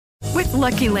With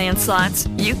Lucky Land Slots,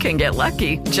 you can get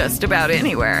lucky just about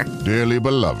anywhere. Dearly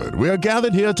beloved, we are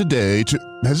gathered here today to...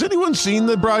 Has anyone seen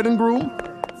the bride and groom?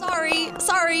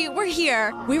 Sorry, we're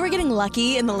here. We were getting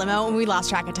lucky in the limo and we lost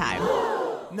track of time.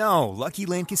 No, Lucky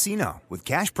Land Casino, with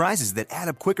cash prizes that add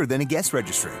up quicker than a guest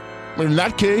registry. In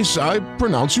that case, I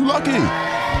pronounce you lucky.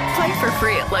 Play for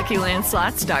free at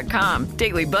LuckyLandSlots.com.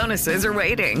 Daily bonuses are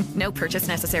waiting. No purchase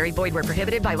necessary. Void where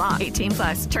prohibited by law.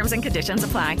 18+. Terms and conditions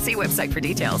apply. See website for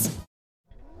details.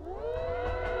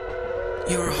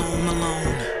 You're home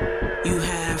alone. You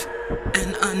have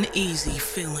an uneasy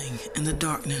feeling in the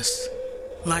darkness,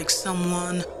 like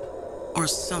someone or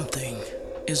something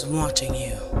is watching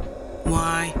you.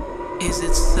 Why is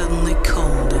it suddenly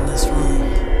cold in this room?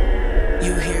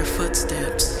 You hear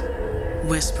footsteps,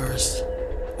 whispers,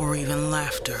 or even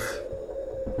laughter.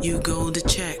 You go to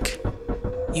check.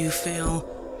 You feel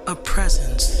a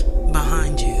presence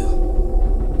behind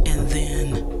you. And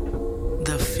then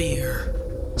the fear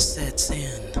sets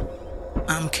in.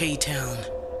 I'm K-Town,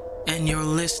 and you're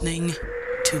listening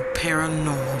to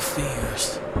Paranormal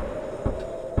Fears.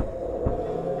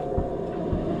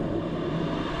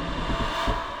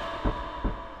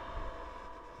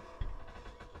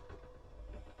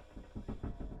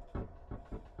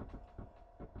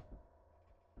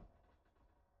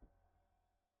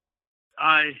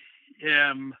 I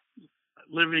am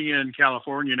living in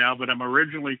California now, but I'm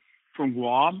originally from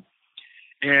Guam.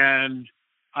 And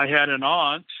I had an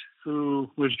aunt who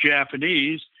was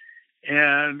Japanese.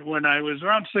 And when I was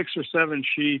around 6 or 7,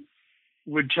 she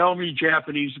would tell me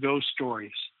Japanese ghost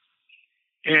stories.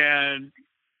 And,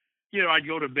 you know, I'd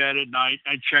go to bed at night.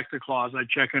 I'd check the closet. I'd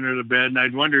check under the bed. And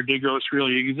I'd wonder, did ghosts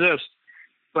really exist?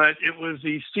 But it was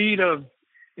the seed of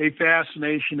a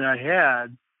fascination I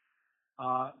had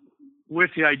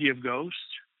with the idea of ghosts.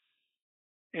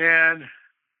 And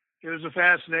it was a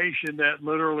fascination that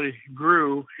literally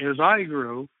grew as I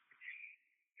grew.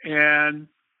 And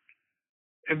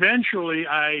eventually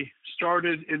I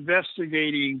started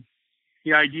investigating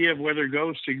the idea of whether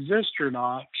ghosts exist or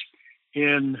not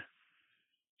in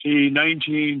the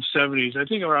 1970s. I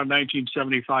think around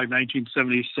 1975,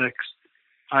 1976.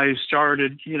 I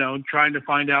started, trying to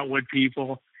find out what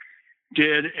people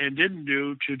did and didn't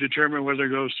do to determine whether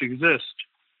ghosts exist.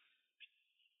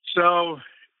 So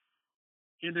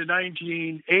in the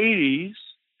 1980s,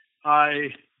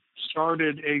 I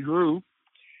started a group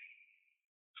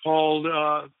called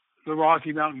the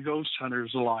Rocky Mountain Ghost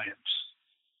Hunters Alliance.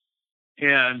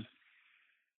 And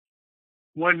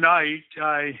one night,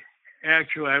 I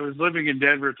was living in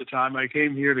Denver at the time. I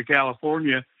came here to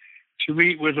California to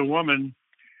meet with a woman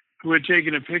who had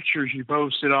taken a picture she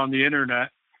posted on the internet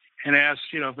and asked,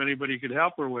 if anybody could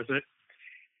help her with it.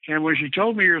 And when she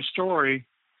told me her story,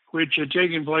 which had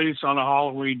taken place on a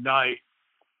Halloween night,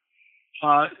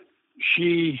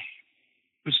 she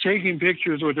was taking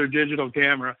pictures with her digital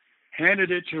camera,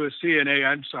 handed it to a CNA.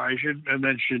 I'm sorry, I should have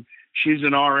mentioned she's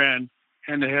an RN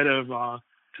and the head of the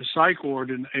psych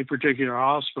ward in a particular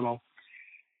hospital.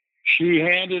 She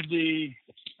handed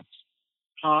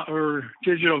her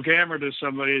digital camera to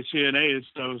somebody, a CNA, as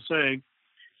I was saying,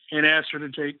 and asked her to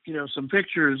take, some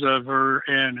pictures of her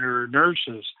and her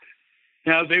nurses.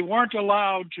 Now, they weren't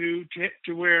allowed to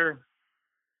wear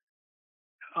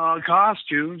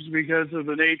costumes because of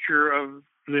the nature of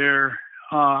their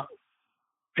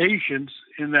patients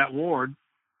in that ward.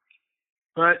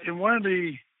 But in one of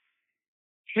the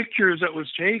pictures that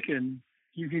was taken,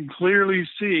 you can clearly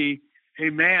see a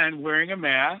man wearing a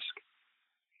mask.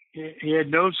 He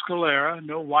had no sclera,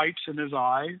 no whites in his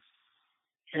eyes.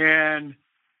 And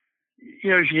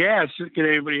she asked, can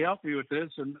anybody help me with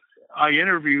this? And I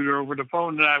interviewed her over the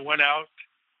phone, and I went out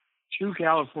to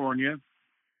California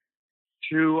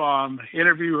to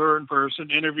interview her in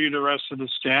person, interview the rest of the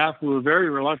staff, who were very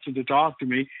reluctant to talk to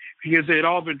me because they had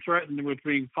all been threatened with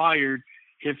being fired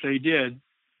if they did.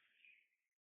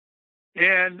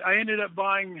 And I ended up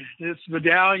buying this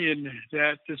medallion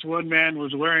that this one man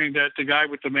was wearing that the guy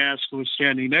with the mask was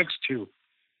standing next to.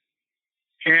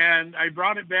 And I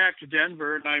brought it back to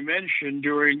Denver, and I mentioned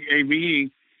during a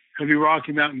meeting of the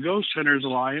Rocky Mountain Ghost Hunters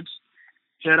Alliance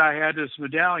that I had this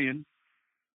medallion.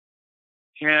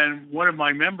 And one of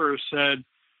my members said,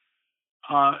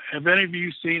 have any of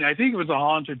you seen, I think it was a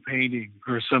haunted painting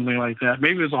or something like that.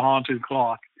 Maybe it was a haunted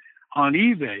clock on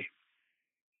eBay.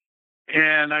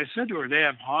 And I said to her, they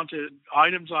have haunted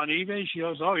items on eBay? She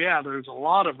goes, oh, yeah, there's a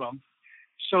lot of them.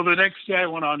 So the next day I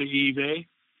went on to eBay,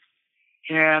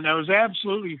 and I was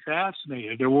absolutely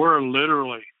fascinated. There were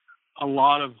literally a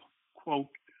lot of, quote,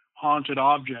 haunted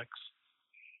objects.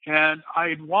 And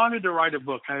I wanted to write a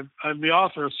book. I'm the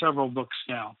author of several books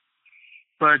now.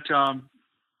 But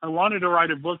I wanted to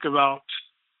write a book about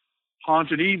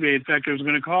haunted eBay. In fact, I was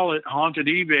going to call it Haunted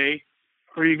eBay.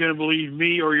 Are you going to believe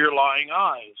me or your lying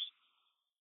eyes?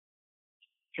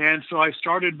 And so I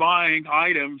started buying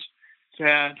items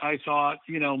that I thought,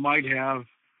 might have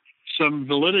some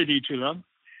validity to them.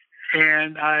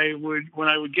 And when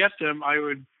I would get them, I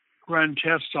would run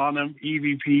tests on them,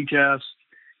 EVP tests,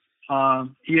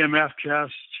 EMF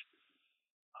tests,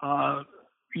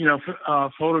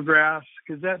 photographs,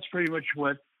 because that's pretty much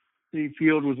what the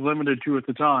field was limited to at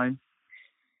the time.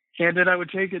 And then I would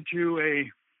take it to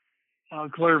a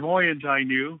clairvoyant I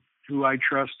knew, who I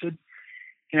trusted,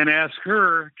 and ask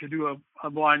her to do a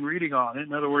blind reading on it.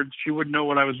 In other words, she wouldn't know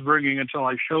what I was bringing until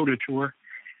I showed it to her.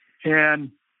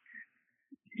 And,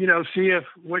 see if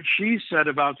what she said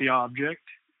about the object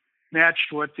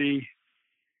matched what the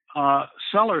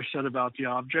seller said about the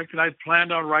object. And I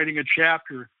planned on writing a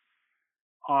chapter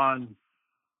on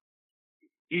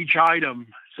each item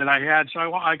that I had.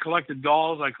 So I collected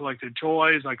dolls, I collected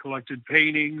toys, I collected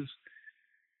paintings.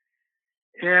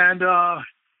 And I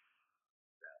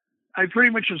pretty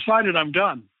much decided I'm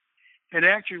done. And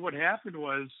actually what happened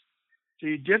was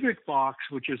the Dybbuk box,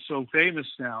 which is so famous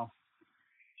now,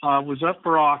 was up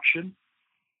for auction.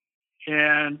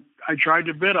 And I tried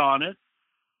to bid on it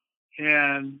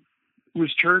and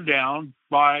was turned down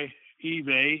by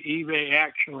eBay. eBay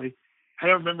actually, I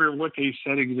don't remember what they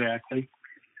said exactly.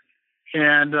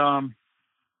 And, I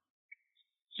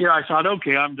thought,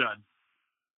 okay, I'm done.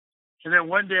 And then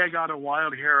one day I got a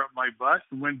wild hair up my butt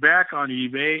and went back on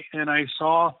eBay, and I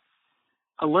saw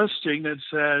a listing that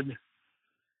said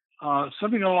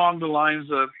something along the lines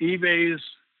of eBay's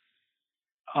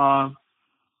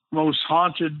most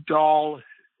haunted doll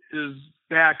is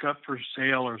back up for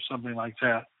sale or something like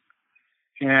that.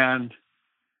 And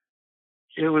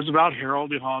it was about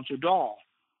Harold the Haunted Doll.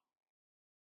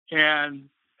 And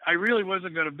I really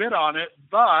wasn't going to bid on it,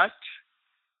 but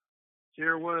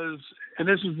there was, and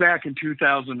this is back in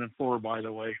 2004, by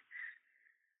the way,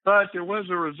 but there was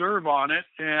a reserve on it.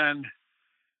 And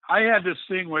I had this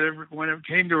thing when it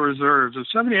came to reserves, if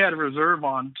somebody had a reserve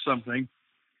on something,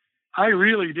 I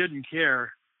really didn't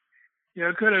care.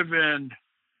 It could have been,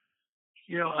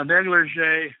 a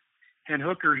negligee and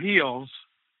hooker heels.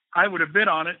 I would have bid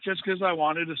on it just because I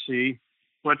wanted to see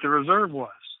what the reserve was.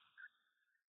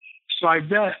 So I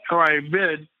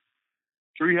bid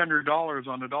 $300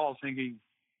 on the doll, thinking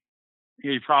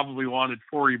he probably wanted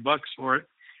 $40 for it.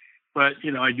 But,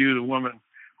 I do the woman,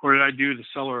 or I do the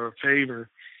seller a favor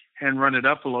and run it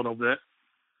up a little bit.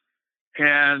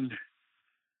 And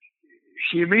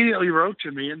she immediately wrote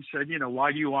to me and said,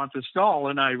 why do you want this doll?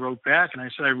 And I wrote back and I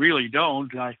said, I really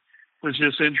don't. I was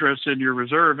just interested in your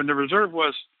reserve. And the reserve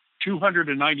was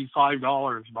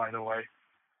 $295, by the way.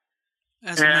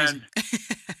 That's amazing.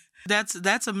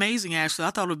 That's amazing, actually.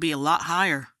 I thought it would be a lot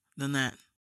higher than that.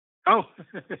 Oh,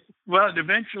 well, it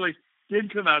eventually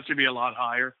did come out to be a lot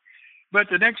higher. But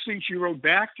the next thing she wrote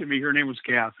back to me, her name was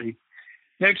Kathy.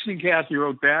 Next thing Kathy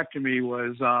wrote back to me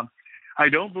was, I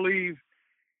don't believe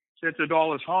that the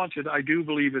doll is haunted. I do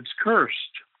believe it's cursed.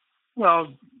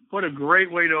 Well, what a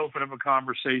great way to open up a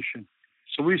conversation.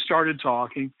 So we started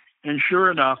talking, and sure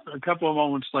enough, a couple of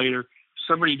moments later,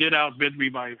 somebody did outbid me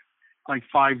by like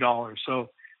 $5.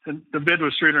 So the bid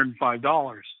was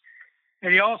 $305.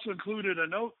 And he also included a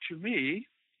note to me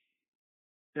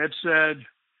that said,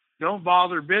 don't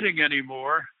bother bidding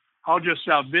anymore. I'll just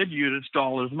outbid you. This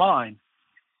doll is mine.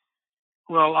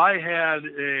 Well, I had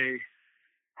a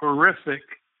horrific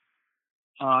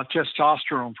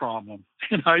testosterone problem.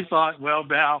 And I thought, well,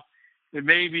 Val, it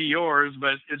may be yours,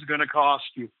 but it's going to cost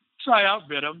you. So I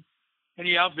outbid him, and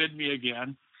he outbid me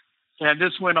again. And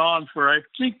this went on for, I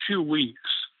think, 2 weeks.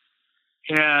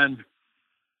 And,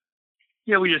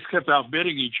 we just kept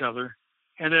outbidding each other.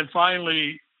 And then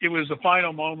finally, it was the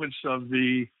final moments of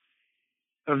the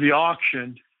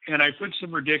auction, and I put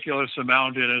some ridiculous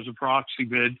amount in as a proxy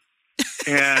bid.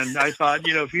 And I thought,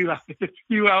 if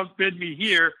you outbid me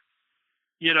here,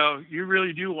 you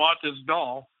really do want this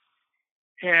doll.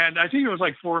 And I think it was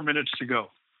like 4 minutes to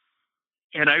go.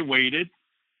 And I waited,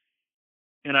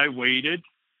 and I waited,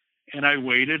 and I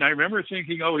waited. I remember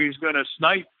thinking, he's going to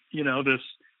snipe, this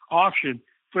auction,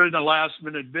 put in a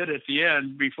last-minute bid at the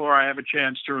end before I have a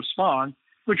chance to respond,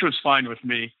 which was fine with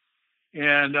me.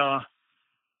 And all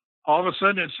of a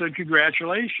sudden it said,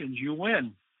 congratulations, you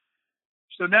win.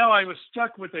 So now I was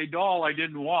stuck with a doll I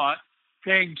didn't want,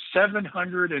 paying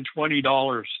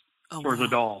 $720 for the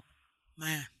doll.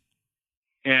 Man.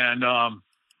 And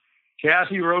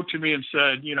Kathy wrote to me and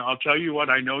said, I'll tell you what,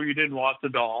 I know you didn't want the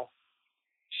doll.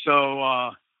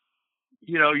 So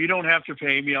you don't have to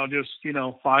pay me. I'll just,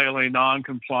 file a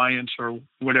non-compliance or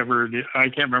whatever it is. I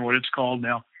can't remember what it's called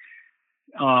now.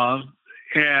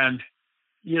 And,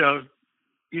 you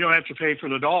don't have to pay for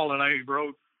the doll. And I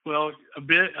wrote, well,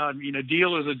 a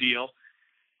deal is a deal.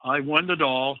 I won the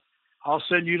doll. I'll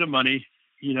send you the money.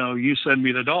 You send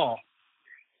me the doll.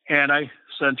 And I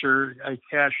sent her a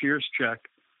cashier's check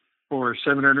for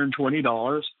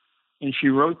 $720. And she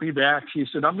wrote me back. She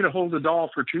said, I'm going to hold the doll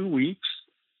for 2 weeks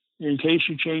in case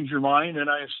you change your mind. And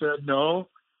I said, no,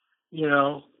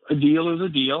 a deal is a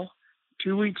deal.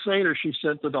 2 weeks later, she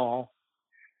sent the doll.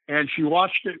 And she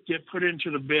watched it get put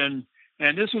into the bin.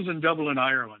 And this was in Dublin,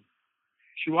 Ireland.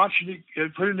 She watched it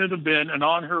get put into the bin. And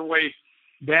on her way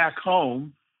back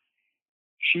home,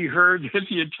 she heard that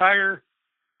the entire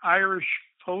Irish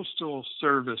Postal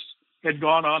Service had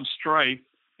gone on strike.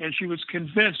 And she was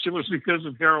convinced it was because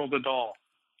of Harold the doll.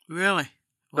 Really?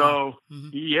 Wow. So,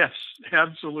 yes,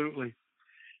 absolutely.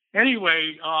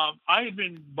 Anyway, I had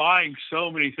been buying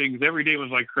so many things. Every day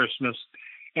was like Christmas.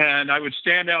 And I would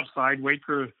stand outside, wait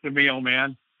for the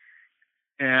mailman.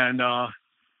 And,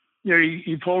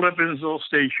 he pulled up in his little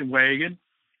station wagon.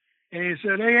 And he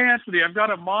said, hey, Anthony, I've got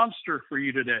a monster for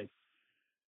you today.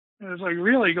 And I was like,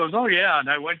 really? He goes, oh, yeah. And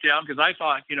I went down because I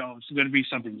thought, it was going to be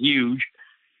something huge.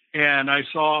 And I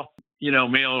saw,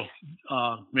 mail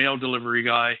delivery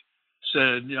guy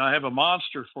said, I have a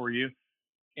monster for you.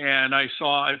 And I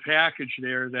saw a package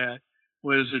there that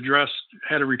was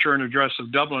had a return address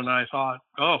of Dublin. And I thought,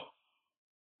 oh,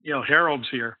 Harold's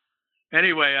here.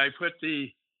 Anyway, I put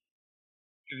the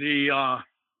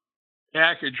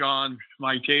package on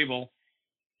my table.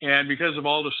 And because of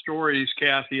all the stories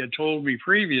Kathy had told me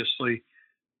previously,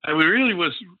 I really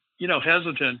was,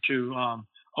 hesitant to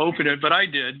open it, but I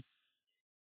did.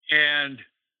 And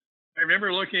I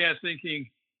remember looking at it thinking,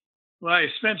 well, I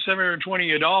spent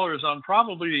 $720 on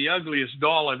probably the ugliest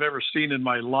doll I've ever seen in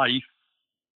my life.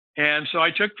 And so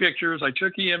I took pictures, I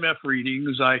took EMF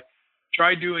readings, I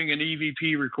tried doing an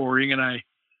EVP recording, and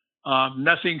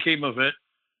nothing came of it.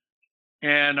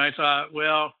 And I thought,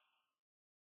 well,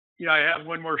 I have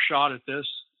one more shot at this.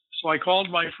 So I called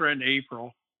my friend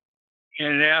April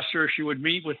and asked her if she would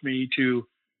meet with me to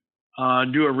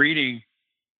do a reading.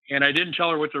 And I didn't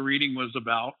tell her what the reading was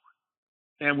about.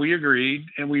 And we agreed,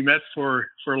 and we met for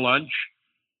lunch.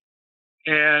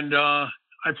 And I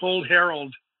pulled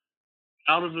Harold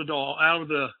out of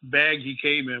the bag he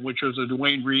came in, which was a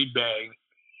Dwayne Reed bag.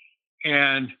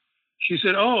 And she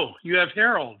said, oh, you have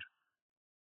Harold.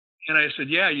 And I said,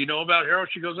 yeah, you know about Harold?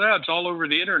 She goes, yeah, it's all over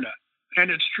the internet.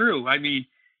 And it's true. I mean,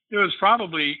 it was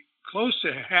probably close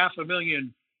to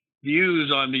 500,000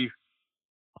 views on the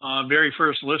very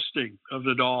first listing of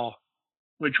the doll,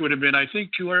 which would have been, I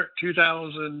think,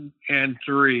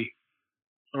 2003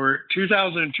 or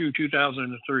 2002,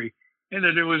 2003. And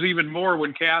then there was even more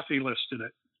when Kathy listed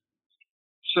it.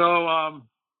 So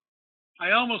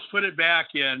I almost put it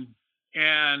back in,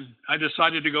 and I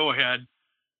decided to go ahead.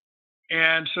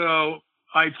 And so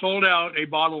I pulled out a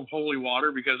bottle of holy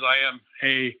water because I am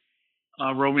a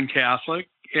Roman Catholic,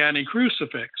 and a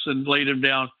crucifix, and laid him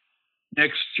down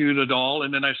next to the doll.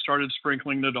 And then I started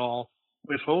sprinkling the doll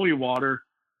with holy water.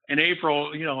 And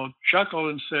April, chuckled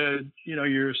and said,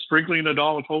 you're sprinkling the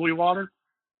doll with holy water?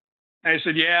 I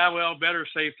said, yeah, well, better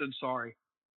safe than sorry.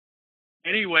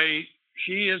 Anyway,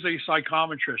 she is a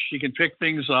psychometrist. She can pick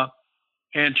things up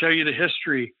and tell you the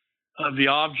history of the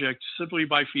object simply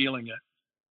by feeling it.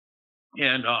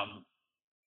 And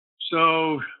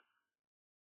so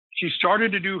she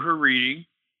started to do her reading.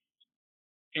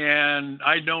 And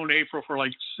I'd known April for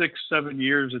like 6-7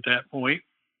 years at that point.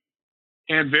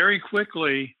 And very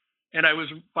quickly, and I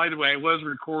was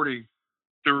recording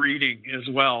the reading as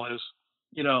well as,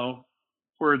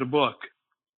 for the book.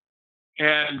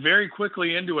 And very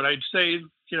quickly into it, I'd say,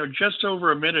 just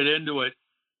over a minute into it,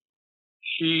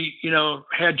 she,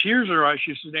 had tears in her eyes.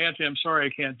 She said, Anthony, I'm sorry, I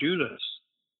can't do this.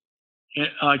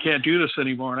 I can't do this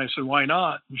anymore. And I said, why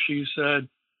not? And she said,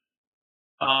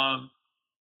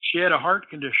 she had a heart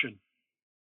condition.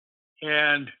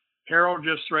 And Harold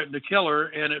just threatened to kill her,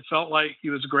 and it felt like he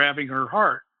was grabbing her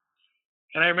heart.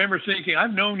 And I remember thinking,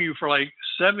 I've known you for like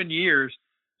 7 years.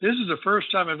 This is the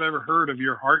first time I've ever heard of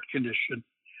your heart condition.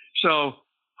 So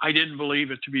I didn't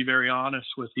believe it, to be very honest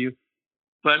with you.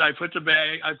 But I put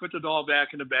the doll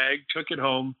back in the bag, took it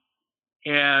home,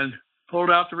 and pulled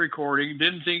out the recording.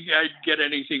 Didn't think I'd get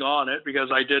anything on it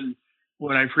because I didn't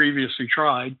when I previously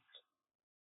tried.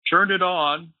 Turned it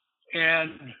on,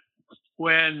 and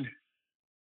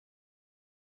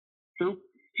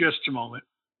just a moment.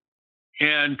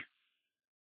 And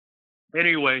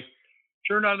anyway,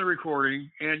 turned on the recording,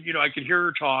 and I could hear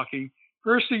her talking,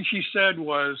 First thing she said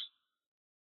was,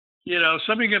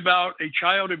 something about a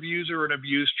child abuser or an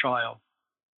abused child.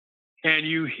 And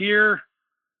you hear,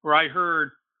 or I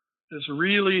heard, this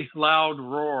really loud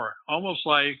roar, almost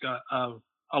like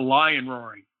a lion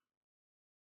roaring.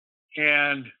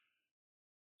 And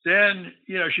then,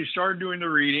 she started doing the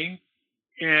reading,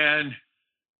 and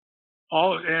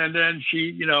then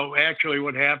she, actually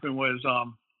what happened was,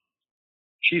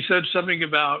 she said something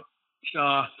about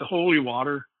the holy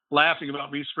water, laughing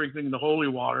about me sprinkling the holy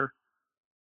water.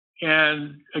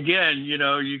 And again,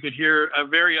 you could hear a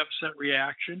very upset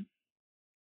reaction.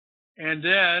 And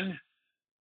then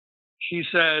she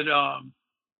said,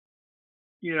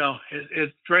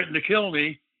 it threatened to kill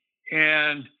me,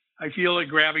 and I feel it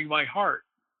grabbing my heart.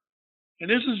 And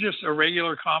this is just a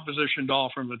regular composition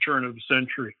doll from the turn of the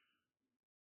century.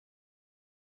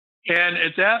 And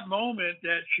at that moment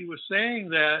that she was saying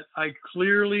that, I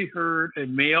clearly heard a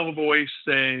male voice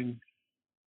saying,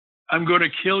 "I'm going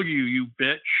to kill you, you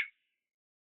bitch."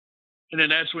 And then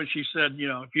that's when she said,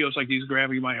 it feels like he's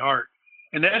grabbing my heart.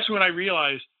 And that's when I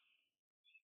realized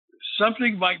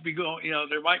something might be going,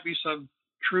 there might be some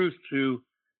truth to,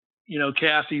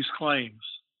 Kathy's claims.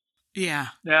 Yeah.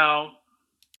 Now,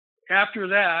 after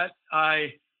that,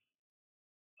 I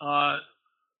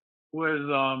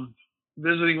was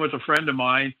visiting with a friend of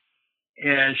mine,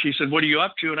 and she said, "What are you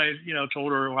up to?" And I,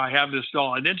 told her, "Well, I have this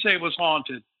doll." I didn't say it was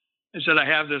haunted. I said, "I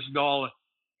have this doll,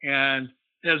 and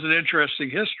it has an interesting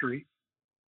history."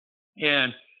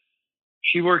 And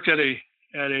she worked at a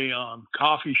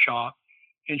coffee shop,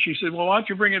 and she said, "Well, why don't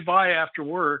you bring it by after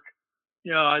work?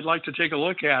 I'd like to take a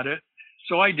look at it."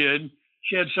 So I did.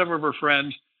 She had some of her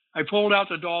friends. I pulled out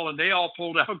the doll, and they all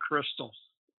pulled out crystals.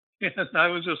 And I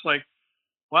was just like,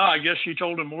 wow, I guess she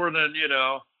told them more than,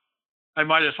 I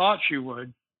might have thought she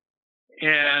would.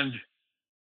 And,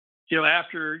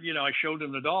 after, I showed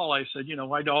them the doll, I said,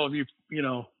 why do all of you,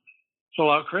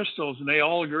 pull out crystals? And they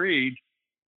all agreed.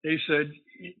 They said,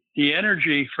 the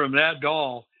energy from that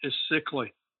doll is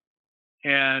sickly.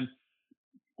 And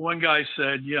one guy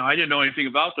said, I didn't know anything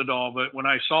about the doll, but when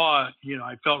I saw it,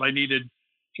 I felt I needed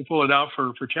to pull it out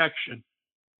for protection.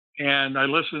 And I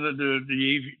listened to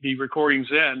the recordings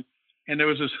then, and there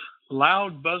was this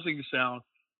loud buzzing sound.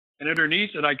 And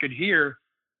underneath it, I could hear,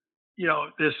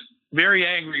 this very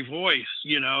angry voice,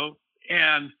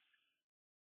 and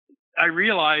I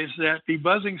realized that the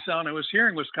buzzing sound I was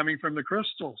hearing was coming from the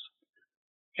crystals.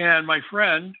 And my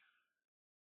friend,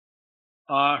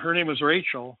 her name was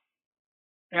Rachel,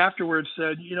 afterwards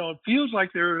said, it feels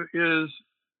like there is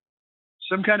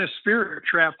some kind of spirit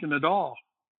trapped in the doll.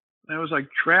 And I was like,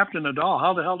 trapped in a doll?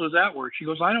 How the hell does that work? She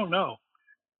goes, I don't know.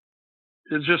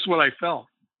 It's just what I felt.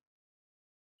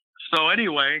 So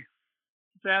anyway,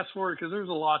 fast forward, because there's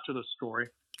a lot to the story.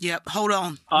 Yep. Hold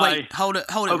on. Wait, hold it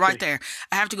okay. right there.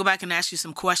 I have to go back and ask you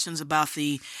some questions about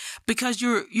because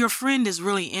your friend is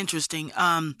really interesting.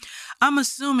 I'm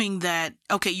assuming that,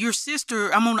 okay, your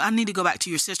sister, I need to go back to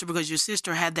your sister, because your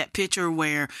sister had that picture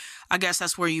where, I guess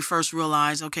that's where you first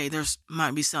realized, okay, there's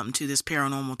might be something to this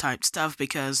paranormal type stuff,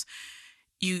 because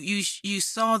you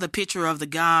saw the picture of the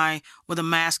guy with a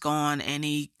mask on, and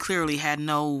he clearly had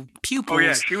no pupils. Oh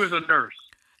yeah, she was a nurse.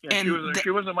 Yeah, and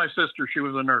she wasn't my sister. She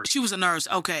was a nurse. She was a nurse.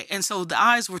 Okay. And so the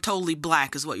eyes were totally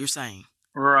black is what you're saying.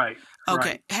 Right.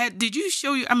 Okay. Right. Did you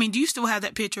show you, do you still have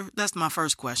that picture? That's my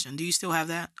first question. Do you still have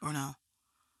that or no?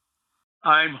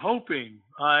 I'm hoping.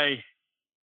 I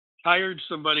hired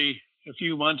somebody a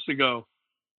few months ago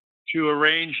to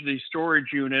arrange the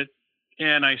storage unit,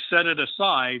 and I set it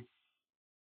aside.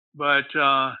 But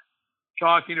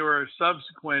talking to her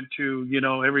subsequent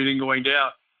to, everything going down,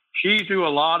 she threw a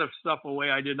lot of stuff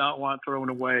away I did not want thrown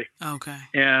away. Okay.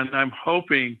 And I'm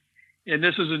hoping, and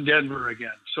this is in Denver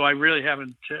again, so I really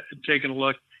haven't taken a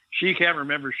look. She can't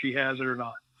remember if she has it or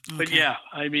not. Okay. But yeah,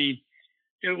 I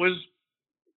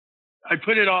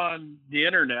put it on the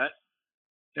internet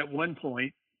at one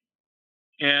point,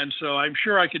 and so I'm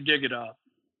sure I could dig it up.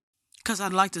 Because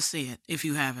I'd like to see it if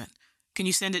you have it. Can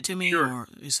you send it to me? Sure. Or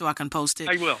so I can post it?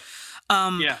 I will.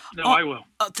 I will.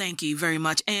 Thank you very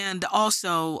much. And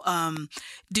also,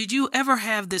 did you ever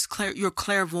have your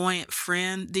clairvoyant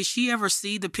friend? Did she ever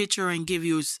see the picture and give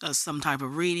you some type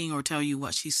of reading or tell you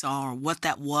what she saw or what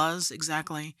that was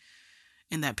exactly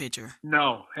in that picture?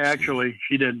 No, actually,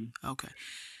 she didn't. Okay.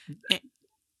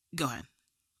 Go ahead.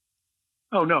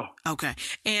 Oh, no. Okay.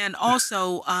 And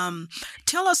also,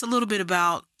 tell us a little bit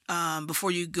about,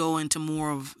 before you go into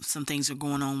more of some things that are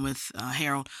going on with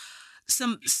Harold,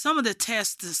 some of the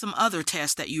tests, some other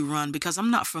tests that you run, because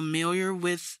I'm not familiar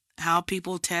with how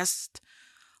people test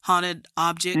haunted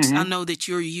objects. Mm-hmm. I know that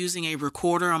you're using a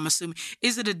recorder, I'm assuming.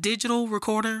 Is it a digital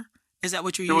recorder Is that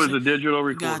what you're It using? was a digital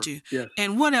recorder. Got you. Yes.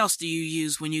 And what else do you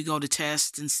use when you go to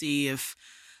test and see if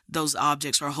those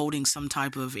objects are holding some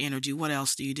type of energy? What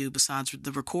else do you do besides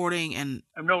the recording? And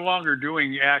I'm no longer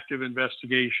doing active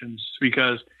investigations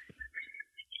because,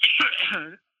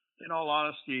 in all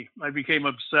honesty, I became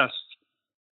obsessed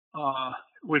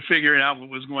with figuring out what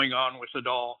was going on with the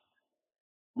doll.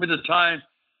 At the time,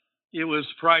 it was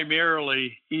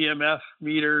primarily EMF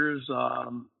meters.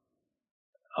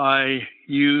 I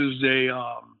used a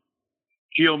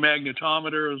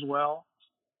geomagnetometer as well,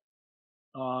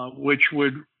 which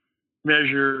would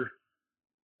measure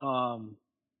the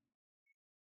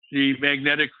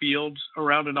magnetic fields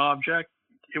around an object.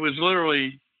 It was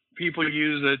literally, people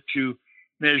use it to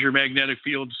measure magnetic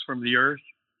fields from the Earth.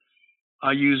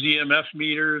 I use EMF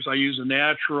meters. I use a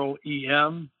natural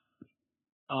EM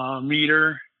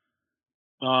meter.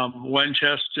 When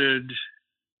tested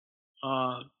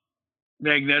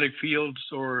magnetic fields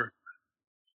or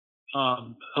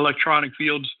electronic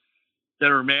fields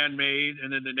that are man-made,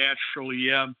 and then the natural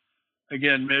EM,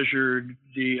 again, measured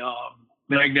the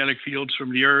magnetic fields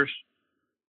from the Earth.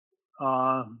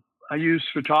 I use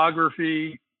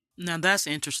photography. now that's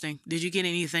interesting. Did you get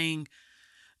anything,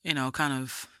 kind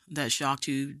of that shocked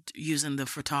you using the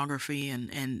photography?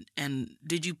 And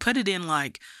did you put it in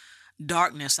like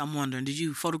darkness? I'm wondering, did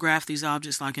you photograph these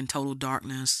objects like in total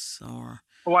darkness or?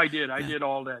 Oh, I did. I did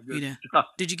all that good stuff.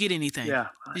 Did you get anything? Yeah.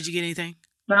 Did you get anything?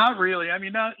 Not really. I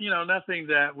mean, nothing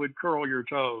that would curl your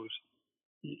toes.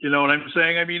 You know what I'm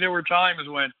saying? I mean, there were times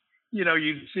when,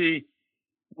 you'd see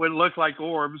what looked like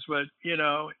orbs, but,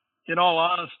 in all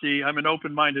honesty, I'm an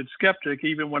open-minded skeptic,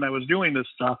 even when I was doing this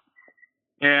stuff.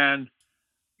 And,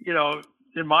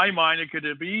 in my mind, it could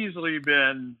have easily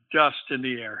been dust in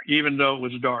the air, even though it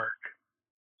was dark.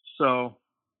 So,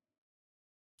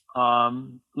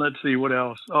 let's see what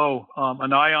else.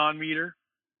 An ion meter,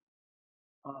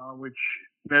 which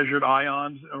measured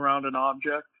ions around an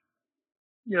object.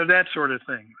 That sort of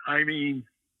thing. I mean,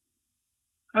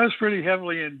 I was pretty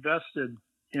heavily invested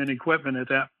in equipment at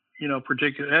that,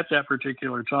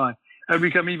 particular time. I've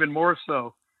become even more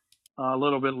so a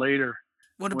little bit later.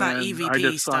 What about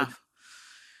EVP stuff?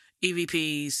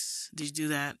 EVPs, did you do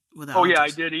that with objects? Oh, yeah, I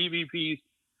did EVPs.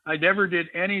 I never did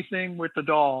anything with the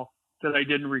doll that I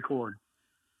didn't record.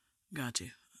 Got you.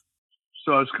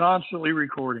 So I was constantly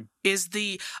recording.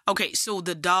 So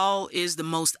the doll is the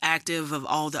most active of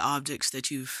all the objects that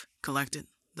you've collected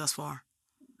thus far?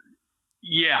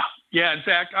 Yeah. Yeah. In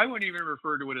fact, I wouldn't even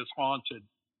refer to it as haunted,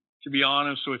 to be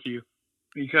honest with you,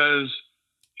 because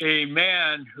a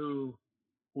man who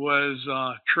was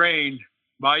trained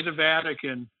by the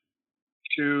Vatican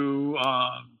to,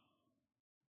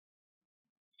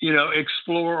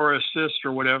 explore or assist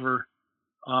or whatever,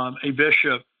 a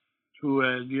bishop who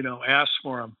had, asked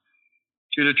for him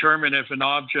to determine if an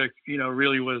object,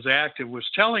 really was active, was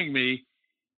telling me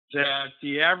that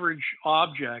the average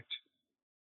object,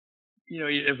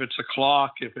 if it's a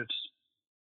clock, if it's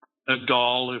a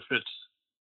doll, if it's,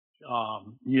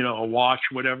 a watch,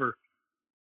 whatever,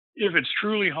 if it's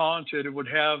truly haunted, it would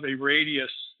have a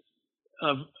radius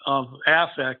of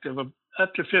affect of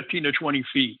up to 15 to 20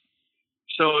 feet.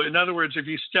 So in other words, if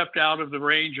you stepped out of the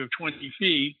range of 20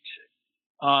 feet,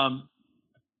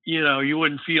 you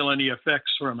wouldn't feel any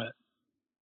effects from it.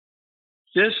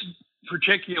 This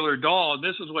particular doll,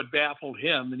 this is what baffled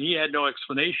him, and he had no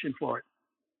explanation for it.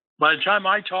 By the time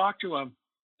I talked to him,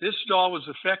 this doll was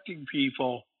affecting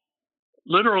people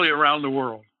literally around the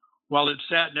world while it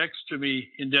sat next to me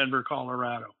in Denver,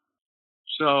 Colorado.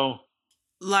 So,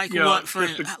 like what?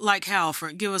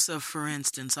 Give us for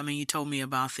instance. I mean, you told me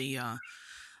about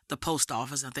the post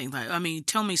office and things like that. I mean,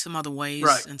 tell me some other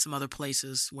ways and some other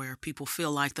places where people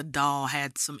feel like the doll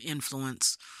had some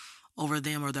influence over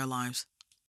them or their lives.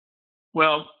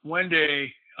 Well, one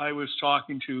day I was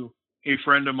talking to a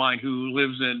friend of mine who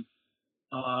lives in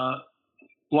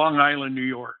Long Island, New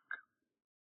York.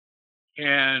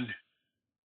 And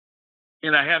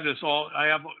I have this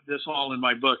all in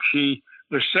my book.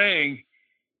 They're saying,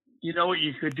 what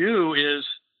you could do is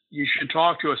you should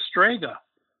talk to a strega.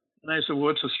 And I said, well,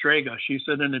 what's a strega? She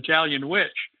said, an Italian witch.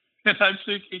 And I'm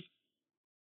thinking,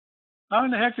 how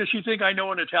in the heck does she think I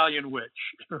know an Italian witch?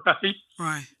 Right?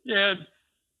 Right. And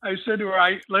I said to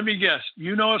her, let me guess,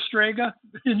 you know a strega?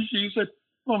 And she said,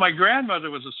 well, my grandmother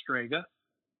was a strega.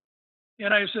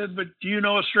 And I said, but do you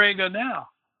know a strega now?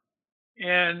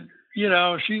 And,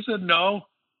 she said no.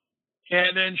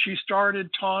 And then she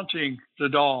started taunting the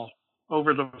doll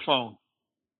over the phone.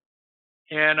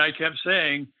 And I kept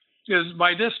saying, because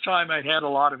by this time I'd had a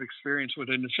lot of experience with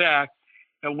it. In fact,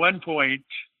 at one point,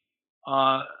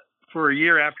 for a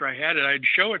year after I had it, I'd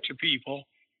show it to people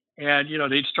And,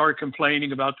 they'd start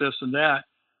complaining about this and that.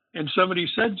 And somebody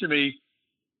said to me,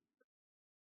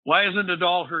 why hasn't the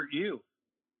doll hurt you?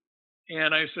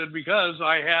 And I said, because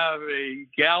I have a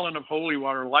gallon of holy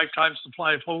water, a lifetime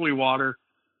supply of holy water,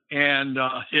 and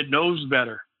it knows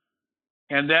better.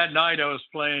 And that night I was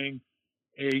playing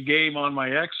a game on my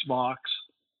Xbox,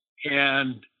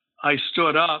 and I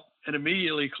stood up and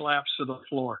immediately collapsed to the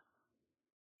floor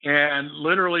and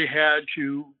literally had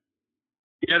to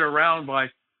get around by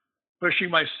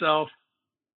pushing myself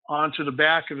onto the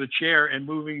back of the chair and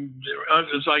moving.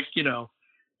 It was like,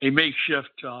 a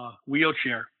makeshift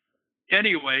wheelchair.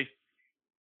 Anyway,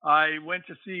 I went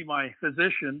to see my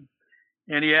physician,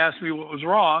 and he asked me what was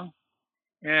wrong.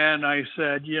 And I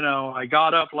said, I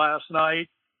got up last night,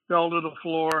 fell to the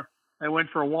floor. I went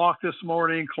for a walk this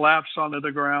morning, collapsed onto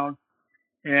the ground.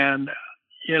 And,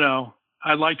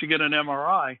 I'd like to get an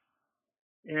MRI.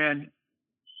 And,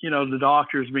 the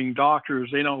doctors being doctors,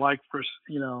 they don't like,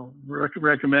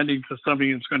 recommending for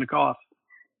something that's going to cost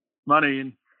money.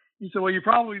 And he said, well, you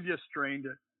probably just strained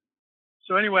it.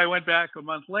 So anyway, I went back a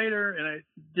month later, and I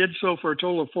did so for a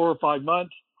total of 4 or 5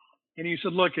 months. And he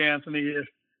said, look, Anthony,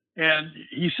 and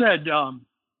he said,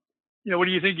 what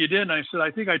do you think you did? And I said, I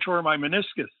think I tore my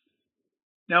meniscus.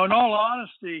 Now, in all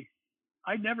honesty,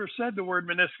 I'd never said the word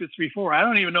meniscus before. I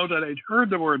don't even know that I'd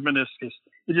heard the word meniscus.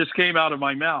 It just came out of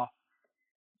my mouth.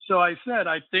 So I said,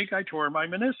 I think I tore my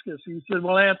meniscus. He said,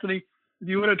 well, Anthony, if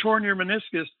you would have torn your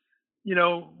meniscus,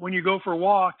 when you go for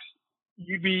walks,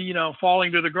 you'd be,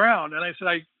 falling to the ground. And I said,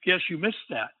 I guess you missed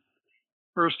that.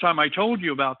 First time I told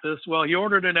you about this. Well, he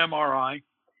ordered an MRI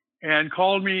and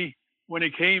called me when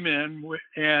he came in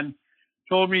and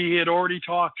told me he had already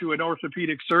talked to an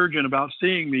orthopedic surgeon about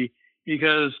seeing me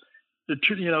because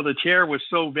the tear was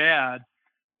so bad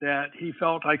that he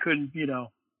felt I couldn't,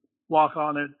 walk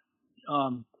on it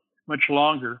much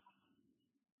longer.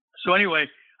 So anyway,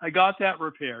 I got that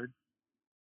repaired.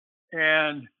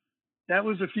 And that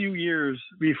was a few years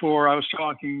before I was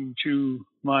talking to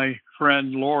my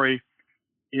friend Lori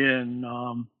in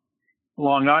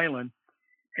Long Island.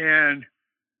 And,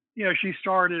 she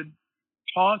started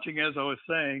taunting, as I was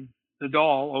saying, the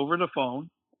doll over the phone.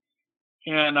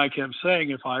 And I kept saying,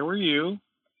 if I were you,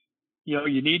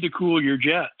 you need to cool your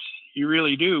jets. You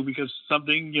really do, because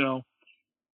something,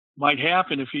 might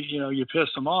happen if you piss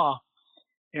them off.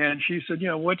 And she said,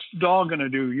 what's the doll going to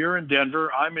do? You're in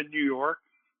Denver. I'm in New York.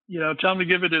 Tell him to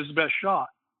give it his best shot.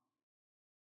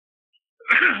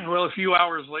 Well, a few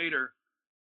hours later,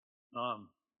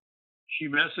 she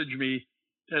messaged me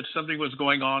that something was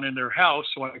going on in their house.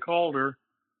 So I called her,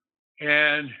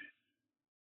 and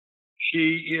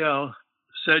she,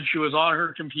 said she was on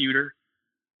her computer.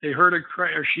 They heard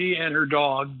she and her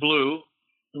dog, Blue,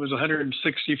 it was a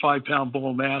 165-pound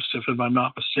bull mastiff, if I'm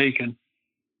not mistaken,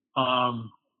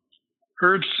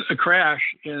 heard a crash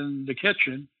in the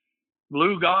kitchen.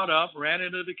 Blue got up, ran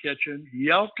into the kitchen,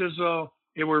 yelped as though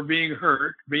it were being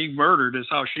murdered is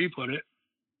how she put it.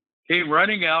 Came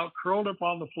running out, curled up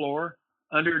on the floor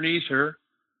underneath her,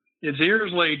 its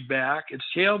ears laid back, its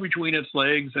tail between its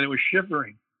legs, and it was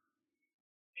shivering.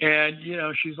 And,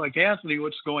 she's like, Anthony,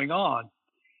 what's going on?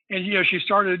 And, she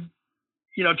started,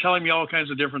 telling me all kinds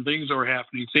of different things that were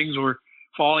happening. Things were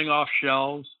falling off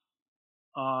shelves.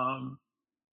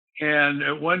 And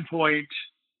at one point,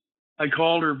 I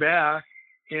called her back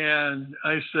and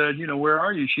I said, where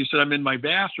are you? She said, I'm in my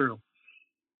bathroom.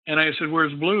 And I said,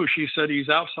 where's Blue? She said, he's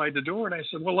outside the door. And I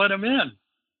said, well, let him in.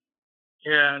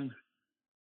 And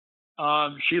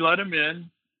she let him in,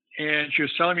 and she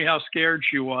was telling me how scared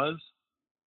she was.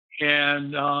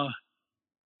 And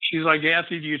she's like,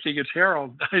 Anthony, do you think it's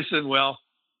Harold? I said, well,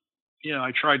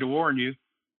 I tried to warn you.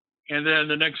 And then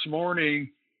the next morning,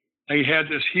 I had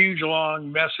this huge,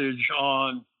 long message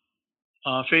on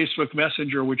Facebook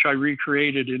Messenger, which I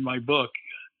recreated in my book,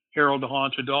 Harold the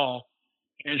Haunted Doll.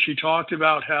 And she talked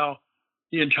about how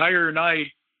the entire night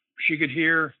she could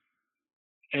hear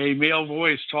a male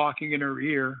voice talking in her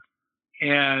ear.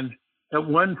 And at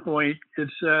one point,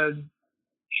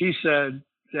 she said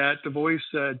that the voice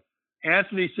said,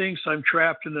 Anthony thinks I'm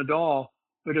trapped in the doll,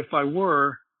 but if I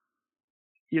were,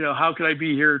 how could I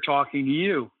be here talking to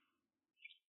you?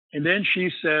 And then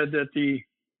she said that the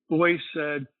voice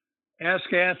said,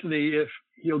 ask Anthony if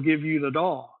he'll give you the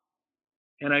doll.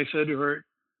 And I said to her,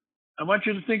 I want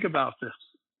you to think about this.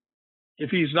 If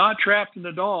he's not trapped in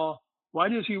the doll, why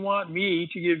does he want me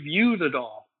to give you the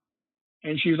doll?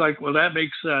 And she's like, well, that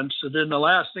makes sense. And then the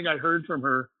last thing I heard from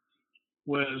her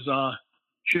was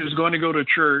she was going to go to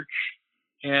church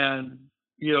and,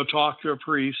 talk to a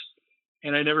priest.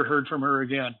 And I never heard from her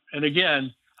again. And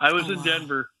again, I was in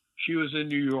Denver. She was in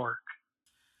New York.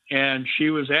 And she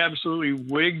was absolutely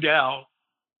wigged out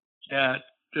that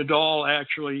the doll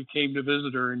actually came to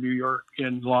visit her in New York,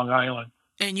 in Long Island.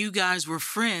 And you guys were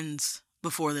friends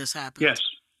before this happened? Yes.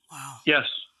 Wow. Yes.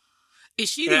 Is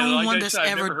she the only one that's I've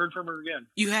ever... never heard from her again.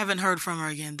 You haven't heard from her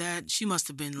again? That she must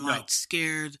have been No.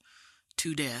 Scared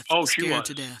to death. Oh, scared she was.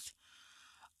 to death.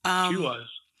 She was.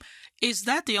 Is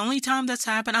that the only time that's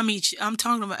happened? I mean, I'm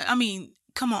talking about... I mean,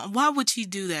 come on. Why would she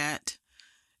do that?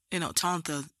 Taunt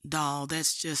the doll.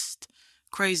 That's just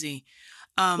crazy.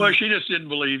 Well, she just didn't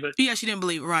believe it. Yeah, she didn't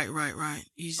believe it. Right. Right.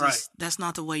 That's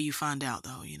not the way you find out,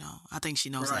 though, I think she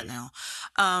knows that now.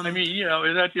 I mean,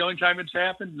 is that the only time it's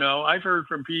happened? No. I've heard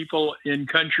from people in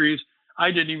countries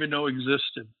I didn't even know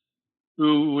existed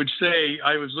who would say,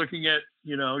 I was looking at,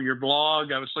 your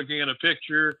blog, I was looking at a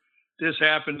picture, this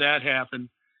happened, that happened.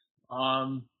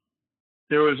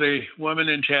 There was a woman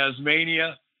in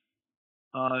Tasmania,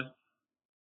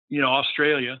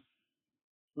 Australia,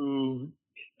 who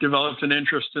developed an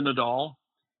interest in the doll.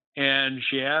 And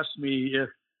she asked me if,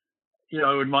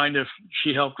 I would mind if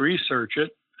she helped research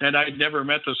it. And I'd never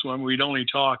met this one. We'd only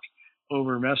talked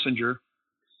over Messenger.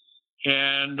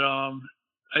 And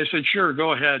I said, sure,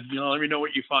 go ahead. Let me know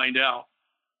what you find out.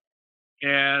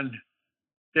 And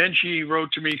then she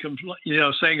wrote to me,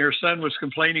 saying her son was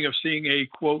complaining of seeing a,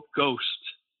 quote, ghost.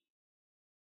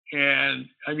 And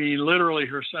I mean, literally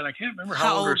her son, I can't remember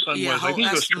how old her son was. I think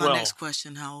he was 12. My next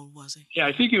question, how old was he? Yeah,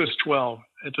 I think he was 12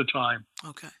 at the time.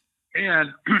 Okay.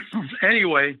 And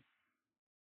anyway,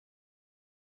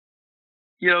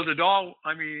 the doll,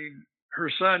 I mean, her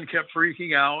son kept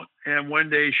freaking out. And one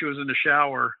day she was in the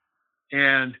shower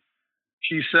and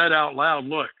she said out loud,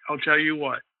 look, I'll tell you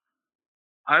what,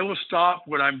 I will stop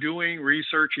what I'm doing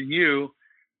researching you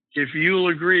if you'll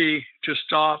agree to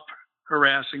stop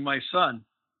harassing my son.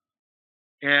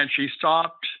 And she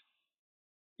stopped,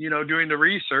 doing the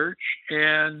research,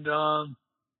 and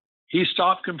he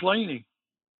stopped complaining.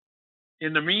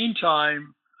 In the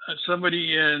meantime,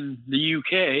 somebody in the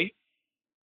UK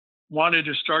wanted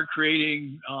to start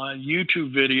creating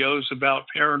YouTube videos about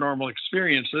paranormal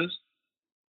experiences.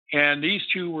 And these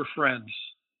two were friends.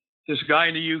 This guy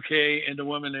in the UK and the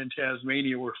woman in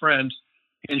Tasmania were friends.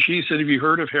 And she said, have you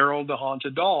heard of Harold the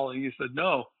Haunted Doll? And he said,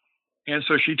 no. And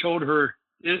so she told her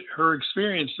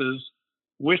experiences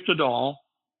with the doll.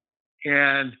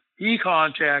 And he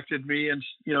contacted me and,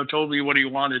 told me what he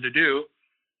wanted to do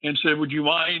and said, would you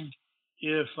mind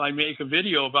if I make a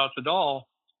video about the doll?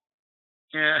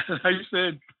 And I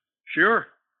said, sure,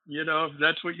 if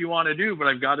that's what you want to do, but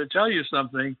I've got to tell you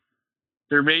something.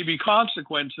 There may be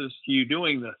consequences to you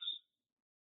doing this.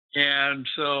 And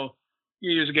so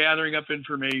he was gathering up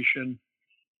information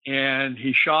and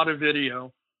he shot a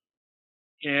video.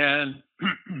 And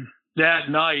that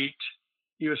night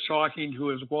he was talking to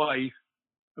his wife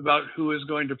about who is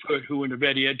going to put who in the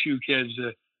bed. He had two kids,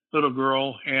 a little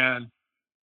girl and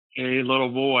a little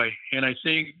boy. And I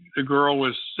think the girl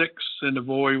was 6 and the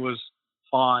boy was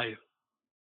 5.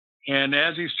 And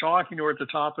as he's talking to her at the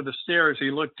top of the stairs,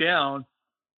 he looked down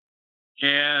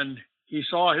and he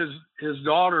saw his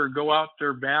daughter go out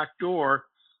their back door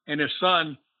and his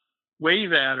son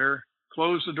wave at her,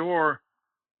 close the door,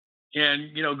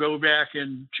 and, go back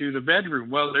into the bedroom.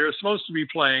 Well, they were supposed to be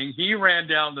playing. He ran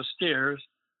down the stairs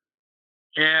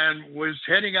and was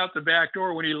heading out the back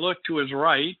door when he looked to his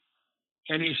right,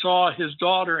 and he saw his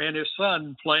daughter and his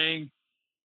son playing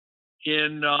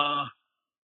in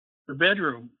the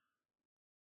bedroom.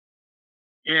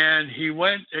 And he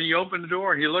went and he opened the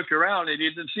door and he looked around and he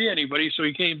didn't see anybody. So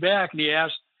he came back and he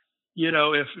asked,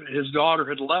 if his daughter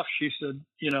had left. She said,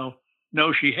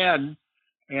 no, she hadn't.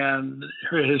 And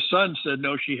his son said,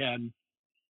 no, she hadn't.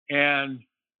 And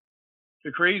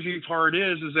the crazy part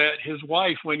is that his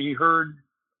wife, when she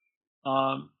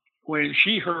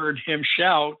heard him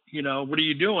shout, what are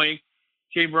you doing?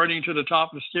 Came running to the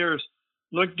top of the stairs,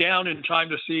 looked down in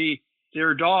time to see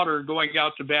their daughter going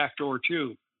out the back door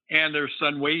too, and their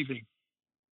son waving.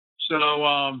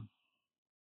 So,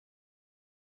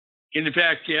 in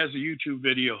fact, he has a YouTube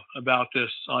video about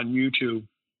this on YouTube.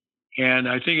 And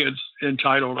I think it's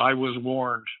entitled, I Was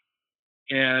Warned.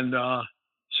 And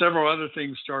several other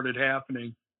things started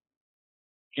happening.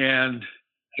 And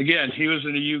again, he was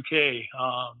in the UK.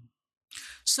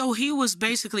 So he was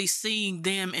basically seeing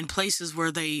them in places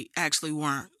where they actually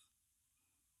weren't.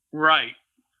 Right.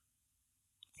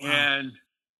 Wow. And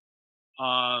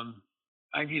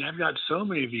I've got so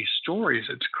many of these stories.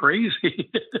 It's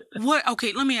crazy. What?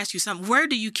 Okay, let me ask you something. Where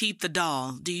do you keep the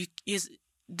doll?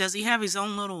 Does he have his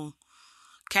own little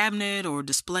cabinet or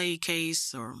display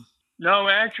case or? No,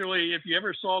 actually, if you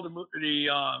ever saw the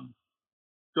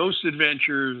Ghost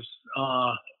Adventures,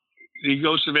 the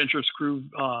Ghost Adventures crew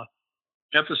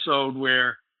episode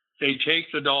where they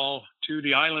take the doll to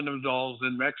the Island of Dolls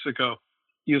in Mexico,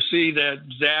 you see that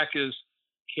Zach is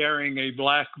carrying a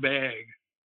black bag,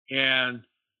 and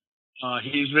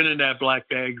he's been in that black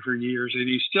bag for years, and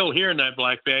he's still here in that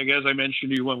black bag. As I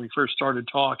mentioned to you when we first started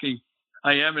talking,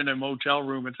 I am in a motel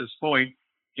room at this point,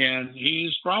 and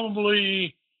he's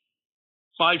probably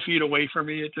 5 feet away from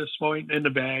me at this point in the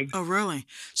bag. Oh, really?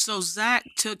 So Zach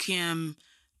took him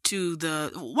to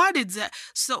why did Zach,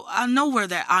 so I know where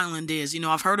that island is.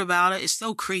 I've heard about it. It's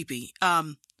so creepy.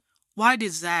 Why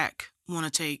did Zach want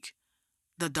to take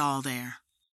the doll there?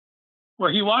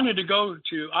 Well, he wanted to go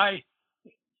to,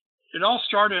 it all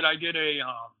started, I did a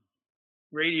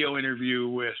radio interview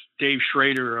with Dave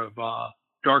Schrader of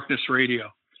Darkness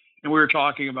Radio, and we were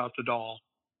talking about the doll.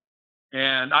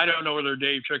 And I don't know whether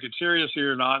Dave took it seriously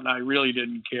or not, and I really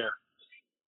didn't care.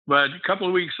 But a couple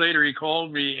of weeks later, he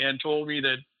called me and told me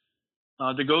that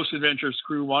the Ghost Adventures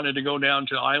crew wanted to go down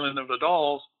to Island of the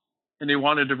Dolls, and they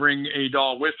wanted to bring a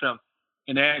doll with them.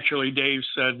 And actually, Dave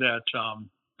said that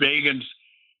Vegans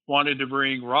wanted to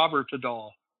bring Robert the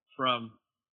doll from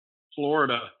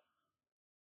Florida.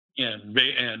 And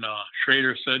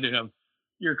Schrader said to him,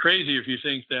 "You're crazy if you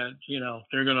think that,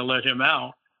 they're going to let him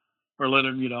out or let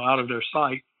him, out of their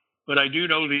sight. But I do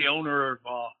know the owner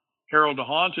of Harold the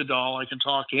Haunted Doll. I can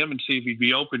talk to him and see if he'd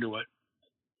be open to it."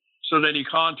 So then he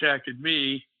contacted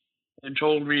me and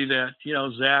told me that,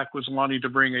 Zach was wanting to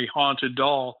bring a haunted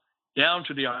doll down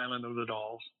to the Island of the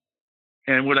Dolls.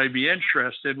 And would I be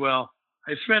interested? Well,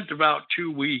 I spent about 2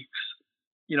 weeks,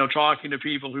 talking to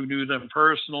people who knew them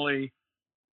personally.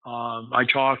 I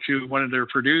talked to one of their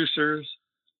producers,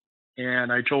 and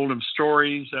I told him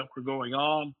stories that were going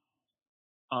on.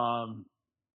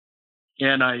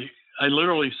 And I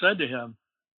literally said to him,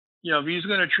 if he's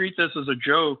going to treat this as a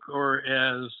joke or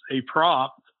as a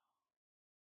prop,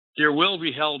 there will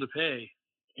be hell to pay.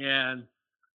 And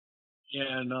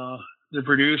the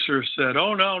producer said,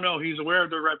 "Oh, no, he's aware of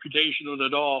the reputation of the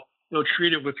doll. He'll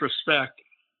treat it with respect."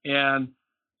 And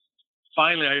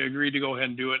finally, I agreed to go ahead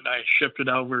and do it, and I shipped it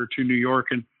over to New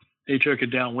York, and they took it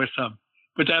down with them.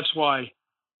 But that's why,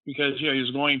 because he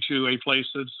was going to a place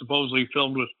that's supposedly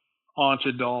filled with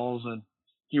haunted dolls, and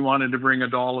he wanted to bring a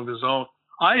doll of his own.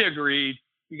 I agreed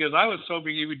because I was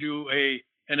hoping he would do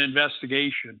an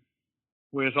investigation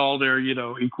with all their,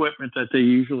 equipment that they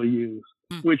usually use,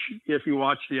 which, if you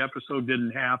watch the episode,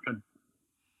 didn't happen.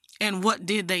 And what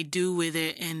did they do with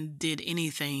it, and did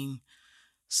anything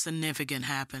significant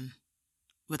happen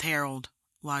with Harold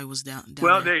while he was down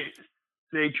well, there?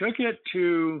 they took it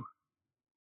to,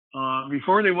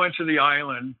 before they went to the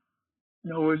island.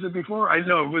 No, was it before? I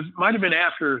know it might have been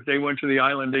after they went to the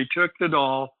island. They took the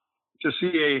doll to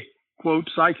see a, quote,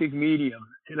 psychic medium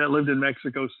that lived in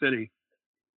Mexico City.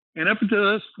 And up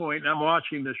until this point, I'm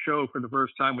watching the show for the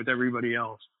first time with everybody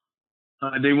else.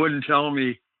 They wouldn't tell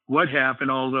me what happened,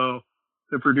 although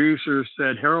the producer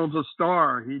said, "Harold's a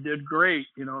star. He did great,"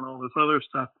 and all this other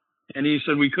stuff. And he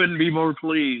said, "We couldn't be more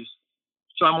pleased."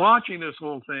 So I'm watching this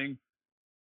whole thing,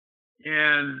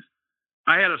 and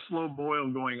I had a slow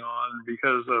boil going on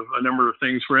because of a number of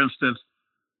things. For instance,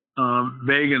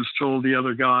 Vegans told the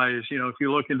other guys, if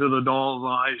you look into the doll's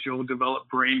eyes, you'll develop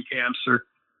brain cancer.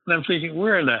 And I'm thinking,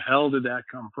 where in the hell did that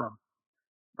come from?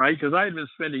 Right? Because I had been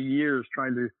spending years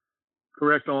trying to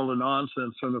correct all the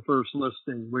nonsense from the first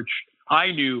listing, which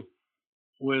I knew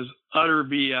was utter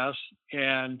BS.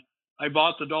 And I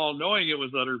bought the doll knowing it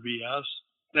was utter BS.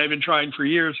 And I've been trying for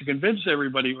years to convince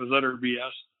everybody it was utter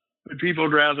BS, but people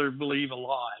would rather believe a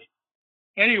lie.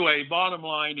 Anyway, bottom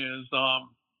line is,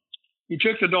 he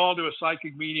took the doll to a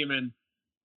psychic medium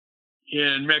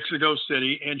in Mexico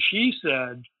City, and she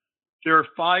said there are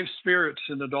 5 spirits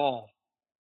in the doll.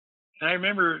 And I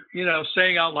remember,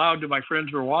 saying out loud to my friends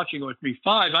who were watching with me,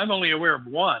 5, I'm only aware of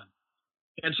 1.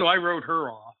 And so I wrote her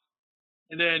off.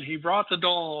 And then they brought the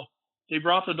doll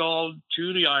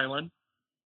to the island.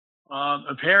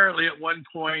 Apparently at one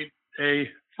point, a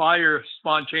fire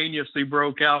spontaneously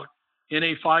broke out in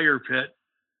a fire pit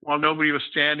while nobody was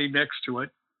standing next to it.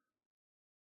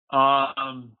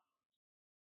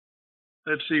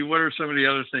 Let's see, what are some of the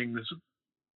other things?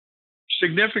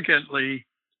 Significantly,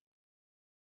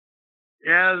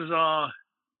 as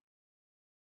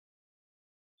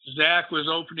Zach was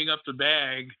opening up the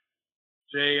bag,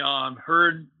 they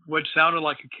heard what sounded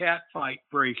like a cat fight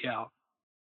break out.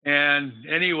 And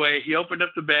anyway, he opened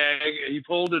up the bag, he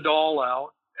pulled the doll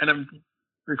out, and I'm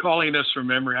recalling this from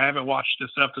memory. I haven't watched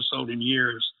this episode in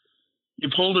years. He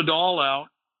pulled the doll out,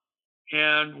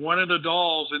 and one of the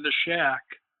dolls in the shack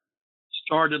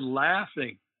started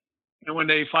laughing. And when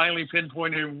they finally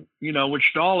pinpointed,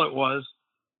 which doll it was,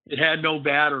 it had no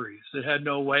batteries. It had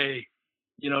no way,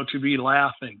 to be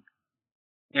laughing.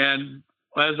 And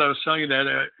as I was telling you that,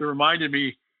 it reminded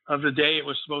me of the day it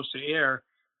was supposed to air.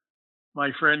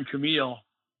 My friend Camille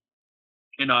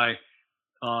and I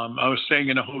was staying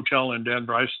in a hotel in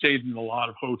Denver. I've stayed in a lot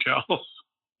of hotels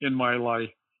in my life.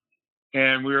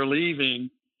 And we were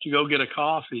leaving to go get a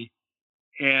coffee.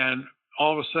 And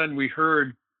all of a sudden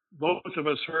both of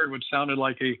us heard what sounded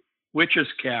like a witch's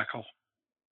cackle.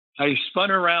 I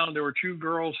spun around. There were two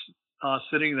girls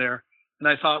sitting there. And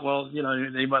I thought, well,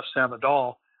 they must have a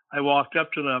doll. I walked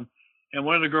up to them. And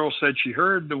one of the girls said she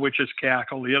heard the witch's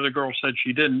cackle. The other girl said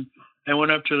she didn't. I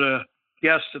went up to the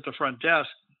guest at the front desk.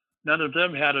 None of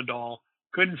them had a doll.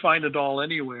 Couldn't find a doll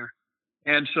anywhere.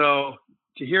 And so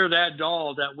to hear that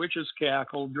doll, that witch's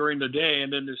cackle during the day,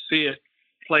 and then to see it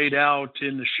played out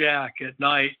in the shack at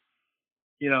night,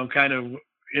 kind of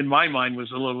in my mind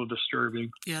was a little disturbing.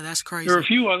 Yeah, that's crazy. There were a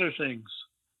few other things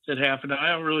that happened. I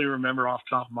don't really remember off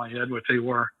the top of my head what they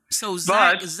were. So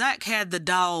Zach had the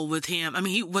doll with him. I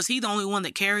mean, was he the only one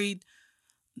that carried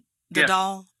the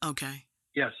doll? Okay.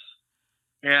 Yes.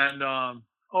 And, at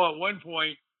one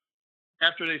point,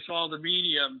 after they saw the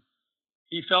medium,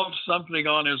 he felt something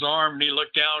on his arm, and he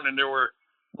looked down, and there were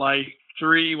like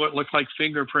 3 what looked like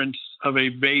fingerprints of a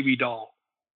baby doll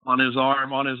on his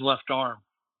arm, on his left arm.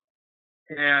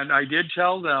 And I did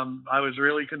tell them I was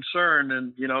really concerned,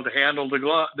 and to handle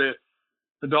the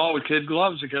doll with kid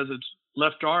gloves because its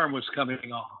left arm was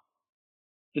coming off.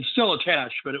 It's still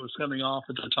attached, but it was coming off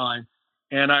at the time.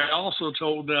 And I also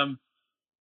told them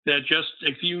that just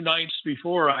a few nights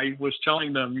before, I was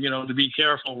telling them, to be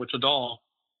careful with the doll.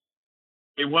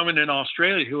 A woman in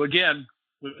Australia who, again,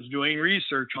 was doing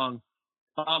research on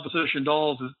composition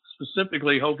dolls,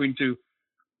 specifically hoping to,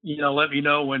 let me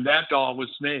know when that doll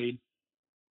was made,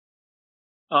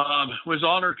 was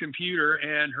on her computer,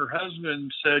 and her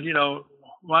husband said,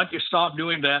 why don't you stop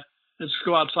doing that? Let's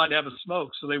go outside and have a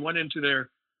smoke. So they went into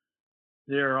their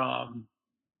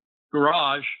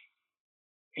garage,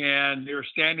 and they were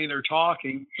standing there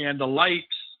talking, and the lights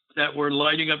that were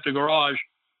lighting up the garage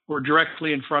were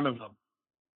directly in front of them.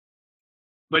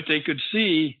 But they could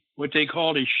see what they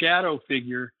called a shadow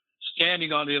figure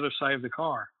standing on the other side of the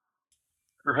car.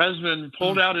 Her husband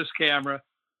pulled out his camera,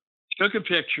 took a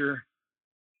picture,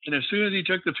 and as soon as he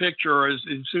took the picture, or as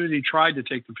soon as he tried to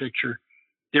take the picture,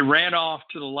 they ran off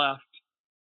to the left,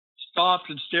 stopped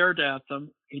and stared at them.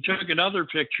 He took another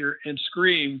picture and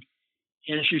screamed.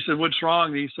 And she said, "What's wrong?"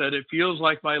 And he said, "It feels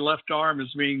like my left arm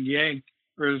is being yanked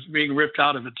or is being ripped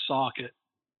out of its socket."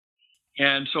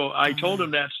 And so I told him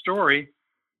that story.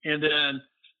 And then,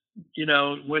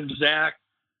 when Zach,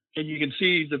 and you can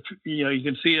see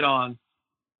it on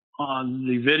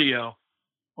the video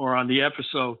or on the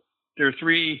episode, there are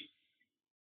 3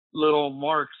 little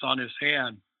marks on his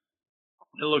hand.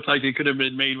 It looked like it could have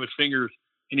been made with fingers.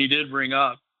 And he did bring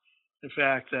up the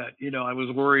fact that, I was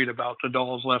worried about the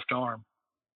doll's left arm.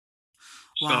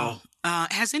 Wow. So,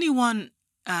 has anyone,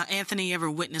 Anthony, ever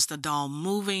witnessed a doll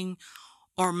moving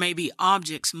or maybe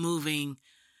objects moving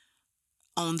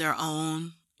on their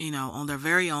own, on their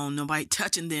very own, nobody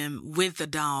touching them with the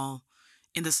doll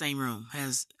in the same room?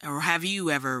 Have you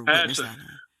ever witnessed that?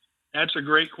 That's a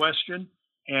great question.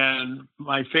 And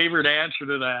my favorite answer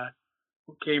to that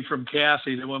came from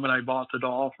Kathy, the woman I bought the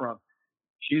doll from.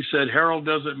 She said, "Harold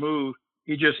doesn't move.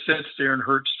 He just sits there and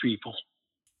hurts people."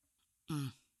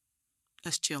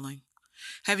 That's chilling.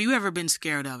 Have you ever been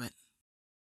scared of it?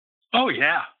 Oh,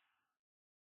 yeah.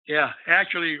 Yeah,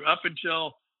 actually, up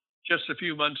until just a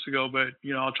few months ago, but,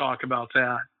 I'll talk about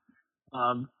that,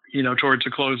 towards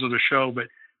the close of the show. But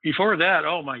before that,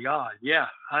 oh, my God, yeah,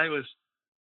 I was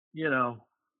at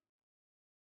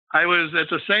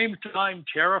the same time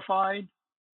terrified,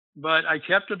 but I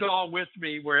kept the doll with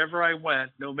me wherever I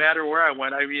went, no matter where I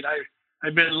went. I mean,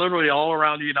 I've been literally all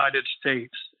around the United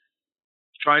States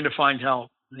trying to find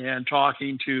help and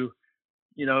talking to,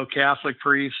 Catholic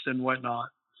priests and whatnot,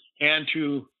 and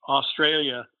to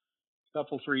Australia a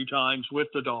couple, 3 times with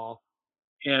the doll.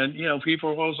 And, people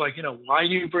are always like, why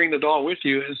do you bring the doll with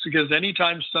you? It's because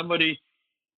anytime somebody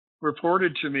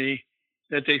reported to me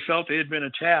that they felt they had been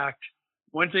attacked,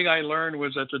 one thing I learned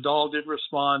was that the doll did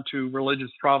respond to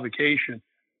religious provocation,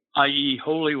 i.e.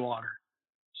 holy water.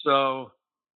 So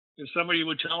if somebody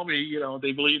would tell me,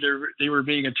 they believe they were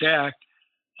being attacked,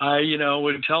 I,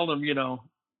 would tell them,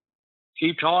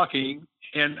 keep talking.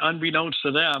 And unbeknownst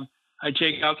to them, I'd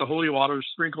take out the holy water,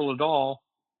 sprinkle the doll.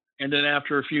 And then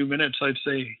after a few minutes, I'd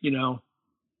say, how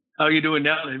are you doing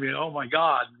now? They'd be, "Oh my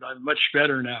God, I'm much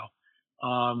better now."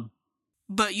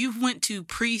 But you've went to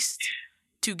priests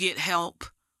to get help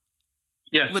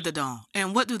Yes. with the doll.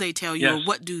 And what do they tell you, Yes. or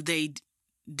what do they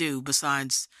do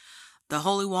besides the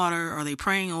holy water? Are they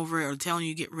praying over it or telling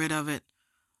you to get rid of it?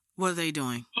 What are they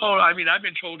doing? Oh, I mean, I've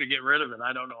been told to get rid of it.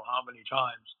 I don't know how many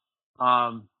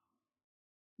times.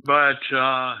 But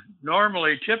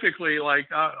normally, typically, like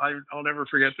I'll never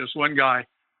forget this one guy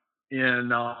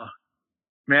in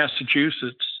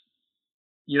Massachusetts.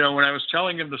 You know, when I was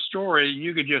telling him the story,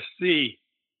 you could just see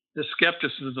the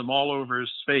skepticism all over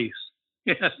his face.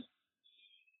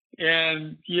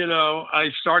 And, you know, I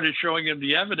started showing him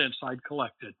the evidence I'd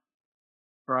collected,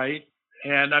 right?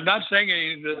 And I'm not saying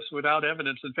any of this without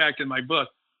evidence. In fact, in my book,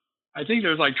 I think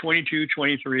there's like 22,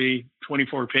 23,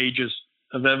 24 pages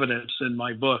of evidence in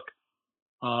my book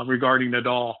regarding the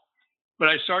doll. But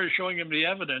I started showing him the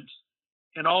evidence,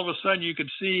 and all of a sudden you could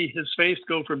see his face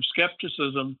go from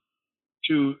skepticism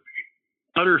to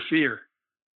utter fear.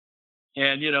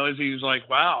 And, you know, as he was like,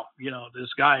 wow, you know, this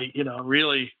guy, you know,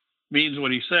 really means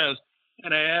what he says.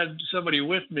 And I had somebody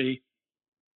with me,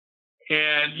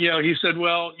 and, you know, he said,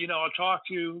 well, you know, I'll talk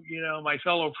to, you know, my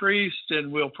fellow priest,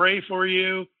 and we'll pray for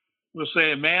you. We'll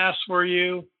say a mass for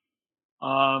you.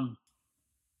 And,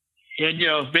 you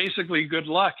know, basically good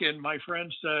luck. And my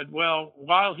friend said, well,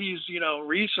 while he's, you know,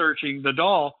 researching the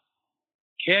doll,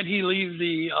 can't he leave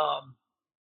the,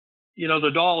 you know,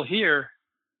 the doll here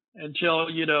until,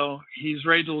 you know, he's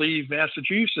ready to leave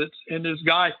Massachusetts? And this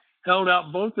guy held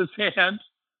out both his hands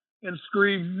and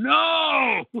screamed,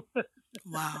 no!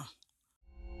 Wow.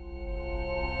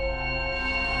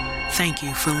 Thank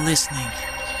you for listening.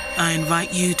 I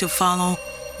invite you to follow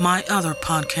my other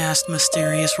podcast,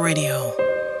 Mysterious Radio.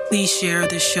 Please share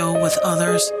this show with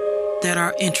others that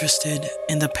are interested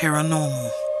in the paranormal.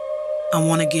 I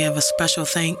want to give a special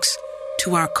thanks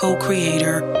to our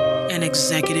co-creator and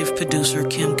executive producer,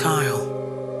 Kim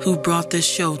Kyle, who brought this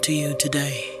show to you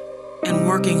today. And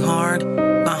working hard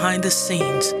behind the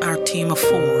scenes, our team of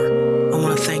 4. I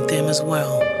want to thank them as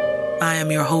well. I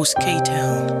am your host,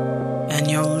 K-Town, and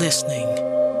you're listening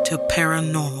to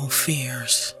Paranormal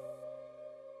Fears.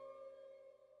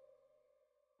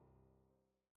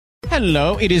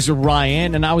 Hello, it is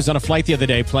Ryan, and I was on a flight the other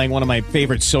day playing one of my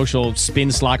favorite social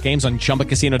spin slot games on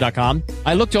ChumbaCasino.com.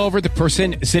 I looked over at the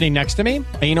person sitting next to me,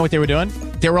 and you know what they were doing?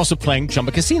 They were also playing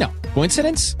Chumba Casino.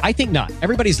 Coincidence? I think not.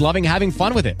 Everybody's loving having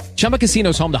fun with it. Chumba Casino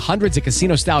is home to hundreds of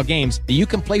casino-style games that you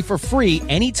can play for free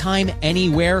anytime,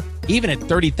 anywhere, even at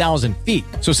 30,000 feet.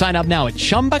 So sign up now at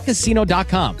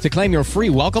ChumbaCasino.com to claim your free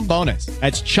welcome bonus.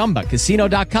 That's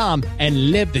ChumbaCasino.com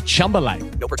and live the Chumba life.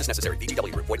 No purchase necessary.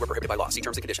 VGW Group. Void where prohibited by law. See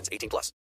terms and conditions. 18+.